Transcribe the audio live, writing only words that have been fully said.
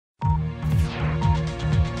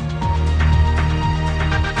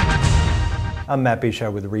I'm Matt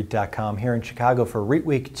Bishar with REIT.com here in Chicago for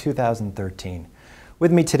REITWeek 2013. With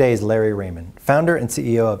me today is Larry Raiman, founder and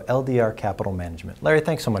CEO of LDR Capital Management. Larry,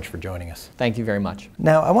 thanks so much for joining us. Thank you very much.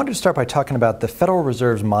 Now, I wanted to start by talking about the Federal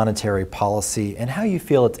Reserve's monetary policy and how you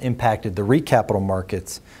feel it's impacted the REIT capital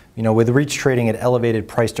markets. You know, with REITs trading at elevated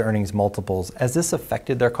price-to-earnings multiples, has this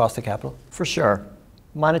affected their cost of capital? For sure.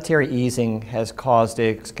 Monetary easing has caused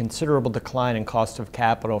a considerable decline in cost of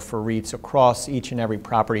capital for REITs across each and every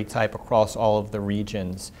property type across all of the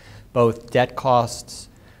regions. Both debt costs,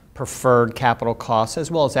 preferred capital costs,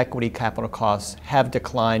 as well as equity capital costs have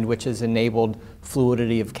declined, which has enabled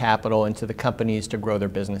fluidity of capital into the companies to grow their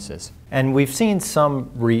businesses. And we've seen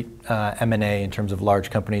some REIT M&A in terms of large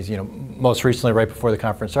companies, you know, most recently right before the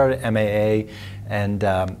conference started, MAA and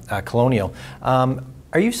Colonial.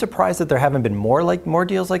 Are you surprised that there haven't been more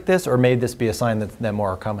deals like this, or may this be a sign that more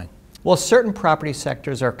are coming? Well, certain property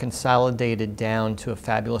sectors are consolidated down to a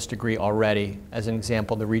fabulous degree already. As an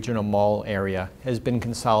example, the regional mall area has been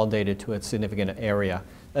consolidated to a significant area,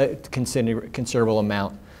 a considerable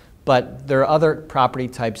amount. But there are other property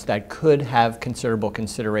types that could have considerable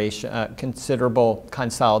consolidation,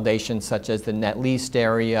 such as the net leased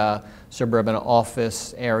area, suburban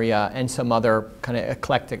office area, and some other kind of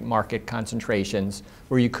eclectic market concentrations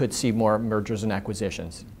where you could see more mergers and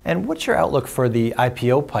acquisitions. And what's your outlook for the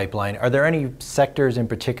IPO pipeline? Are there any sectors in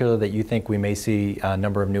particular that you think we may see a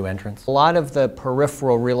number of new entrants? A lot of the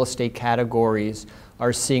peripheral real estate categories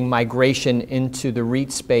are seeing migration into the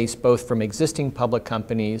REIT space, both from existing public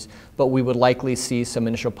companies, but we would likely see some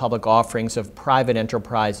initial public offerings of private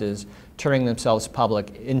enterprises turning themselves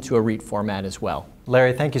public into a REIT format as well.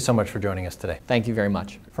 Larry, thank you so much for joining us today. Thank you very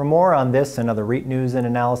much. For more on this and other REIT news and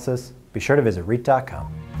analysis, be sure to visit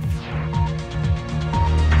REIT.com.